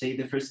would say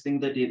the first thing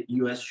that the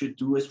U.S. should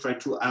do is try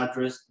to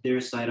address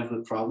their side of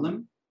the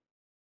problem.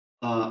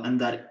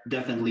 And that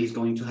definitely is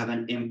going to have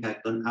an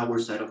impact on our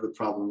side of the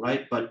problem,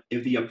 right? But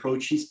if the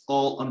approach is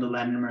all on the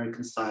Latin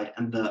American side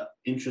and the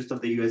interest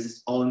of the US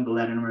is all on the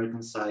Latin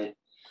American side,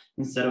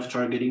 instead of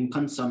targeting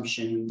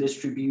consumption,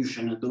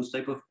 distribution, and those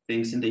type of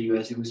things in the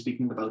US, if we're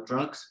speaking about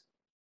drugs,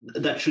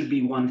 that should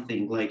be one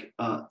thing. Like,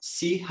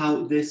 see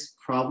how these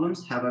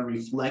problems have a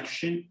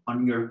reflection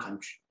on your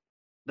country.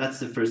 That's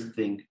the first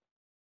thing.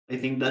 I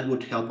think that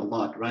would help a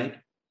lot, right?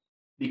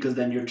 Because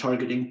then you're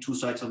targeting two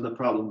sides of the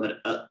problem. But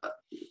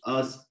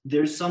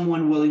there's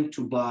someone willing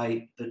to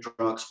buy the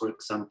drugs, for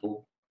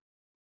example,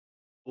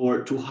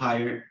 or to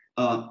hire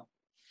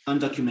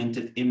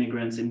undocumented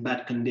immigrants in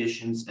bad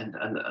conditions and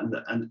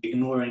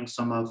ignoring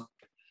some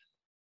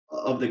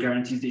of the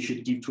guarantees they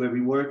should give to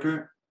every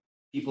worker,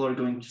 people are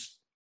going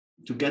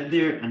to get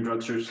there, and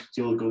drugs are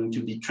still going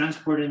to be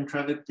transported and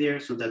trafficked there.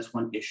 So that's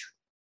one issue.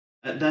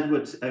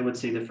 I would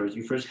say the first.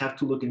 You first have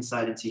to look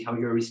inside and see how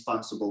you're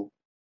responsible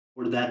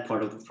for that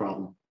part of the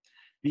problem.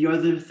 The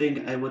other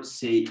thing I would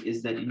say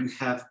is that you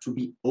have to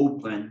be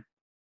open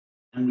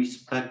and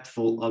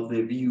respectful of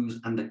the views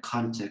and the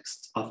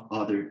context of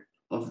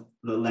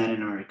the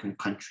Latin American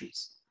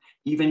countries.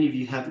 Even if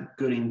you have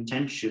good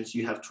intentions,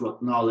 you have to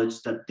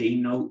acknowledge that they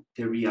know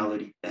the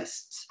reality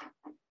best.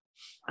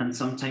 And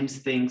sometimes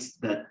things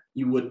that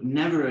you would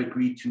never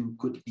agree to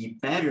could be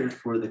better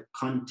for the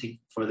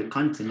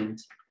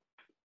continent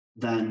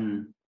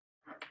than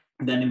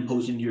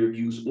imposing your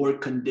views or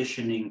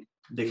conditioning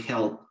the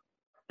help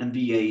and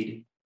the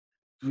aid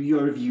to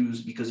your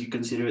views because you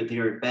consider they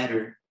are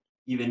better,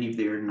 even if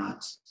they are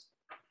not.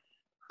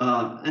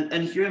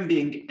 And here I'm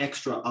being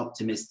extra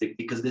optimistic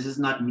because this is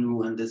not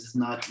new and this is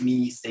not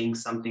me saying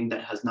something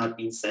that has not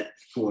been said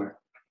before.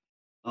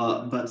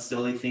 But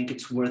still, I think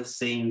it's worth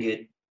saying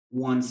it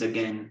once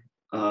again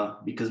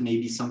because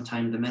maybe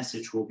sometime the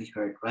message will be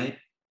heard, right?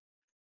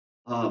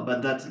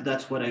 But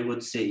that's what I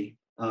would say.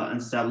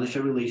 Establish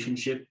a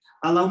relationship,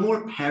 allow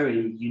more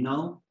parity,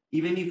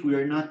 even if we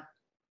are not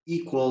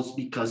equals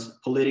because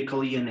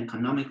politically and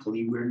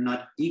economically we're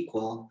not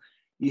equal,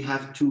 you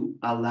have to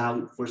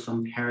allow for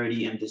some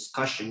parity and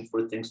discussion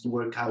for things to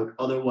work out.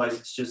 Otherwise,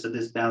 it's just a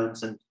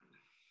disbalance and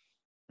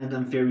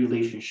unfair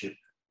relationship.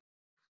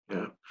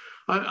 Yeah,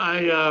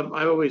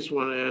 I always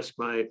want to ask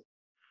my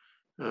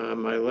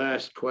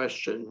last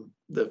question,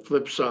 the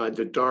flip side,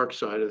 the dark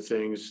side of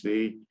things,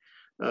 the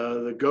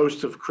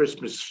ghost of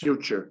Christmas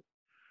future.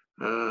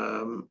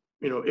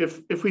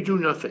 If we do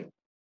nothing,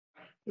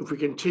 if we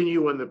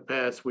continue on the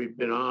path we've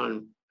been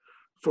on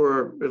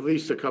for at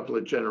least a couple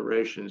of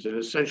generations and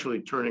essentially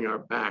turning our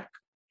back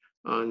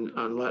on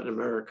Latin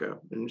America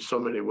in so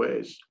many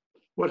ways,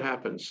 what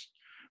happens?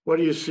 What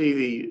do you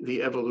see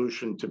the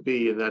evolution to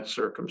be in that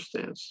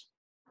circumstance?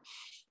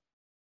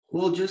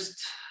 Well,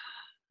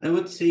 I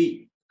would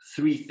say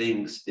three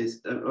things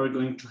are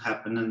going to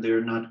happen and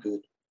they're not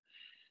good.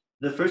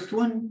 The first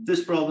one,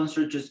 these problems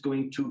are just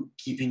going to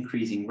keep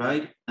increasing,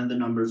 right? And the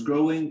numbers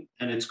growing,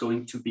 and it's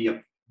going to be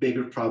a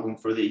bigger problem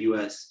for the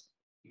US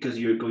because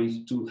you're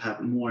going to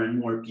have more and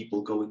more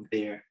people going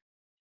there.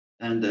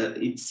 And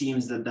it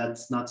seems that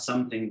that's not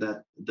something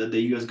that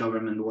the US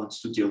government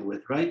wants to deal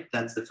with, right?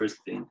 That's the first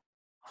thing.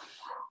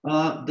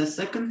 The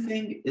second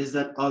thing is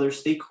that other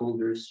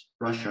stakeholders,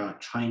 Russia,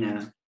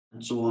 China,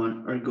 and so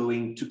on, are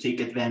going to take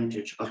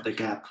advantage of the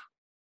gap.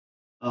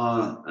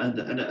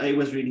 And I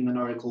was reading an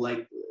article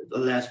like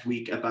last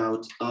week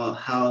about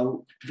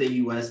how the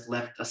US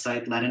left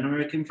aside Latin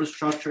American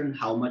infrastructure and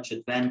how much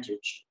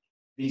advantage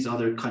these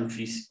other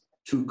countries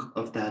took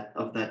of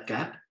that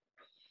gap.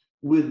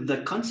 With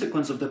the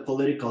consequence of the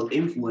political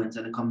influence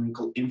and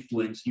economical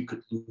influence you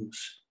could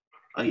lose.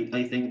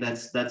 I think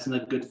that's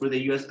not good for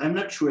the US. I'm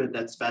not sure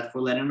that's bad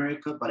for Latin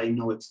America, but I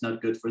know it's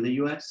not good for the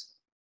US.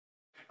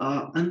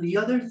 And the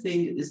other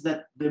thing is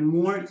that the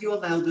more you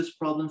allow these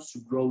problems to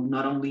grow,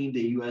 not only in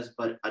the US,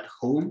 but at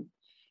home,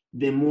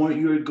 the more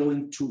you're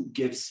going to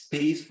give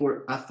space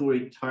for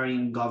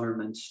authoritarian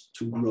governments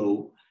to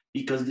grow,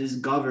 because these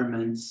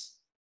governments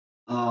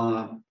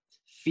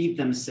feed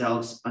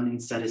themselves on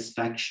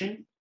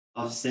insatisfaction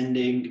of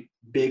sending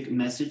big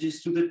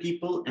messages to the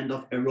people and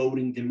of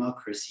eroding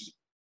democracy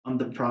on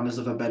the promise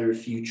of a better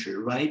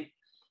future, right?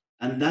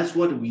 And that's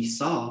what we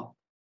saw,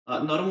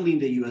 not only in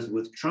the US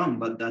with Trump,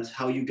 but that's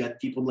how you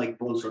get people like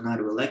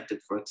Bolsonaro elected,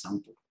 for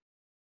example.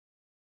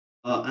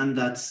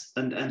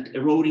 and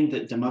eroding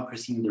the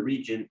democracy in the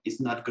region is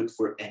not good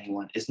for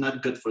anyone. It's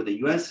not good for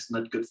the US, it's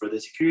not good for the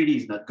security,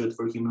 it's not good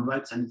for human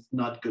rights, and it's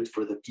not good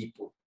for the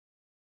people.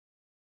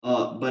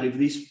 But if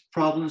these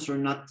problems are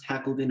not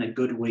tackled in a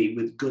good way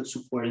with good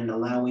support and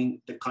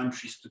allowing the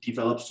countries to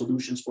develop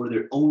solutions for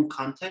their own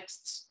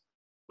contexts,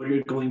 what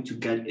you're going to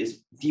get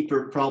is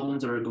deeper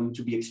problems that are going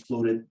to be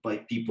exploited by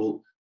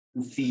people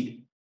who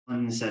feed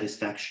on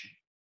dissatisfaction.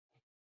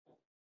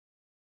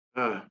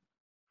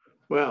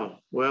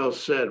 Well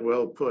said,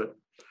 well put.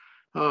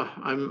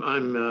 I'm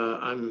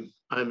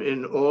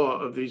in awe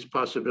of these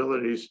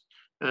possibilities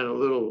and a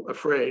little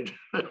afraid.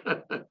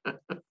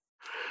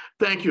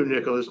 Thank you,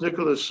 Nicholas.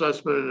 Nicholas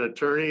Sussman, an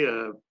attorney,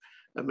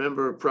 a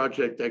member of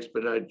Project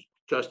Expedite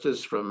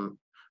Justice from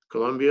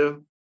Colombia,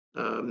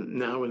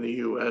 now in the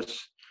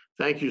US.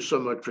 Thank you so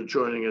much for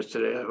joining us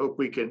today. I hope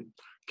we can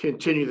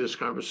continue this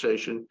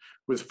conversation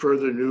with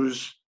further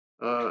news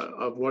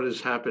of what is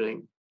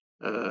happening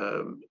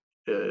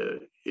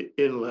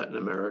in Latin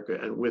America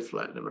and with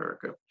Latin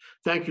America.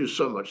 Thank you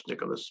so much,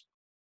 Nicholas.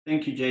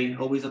 Thank you, Jay.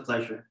 Always a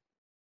pleasure.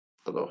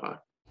 Aloha.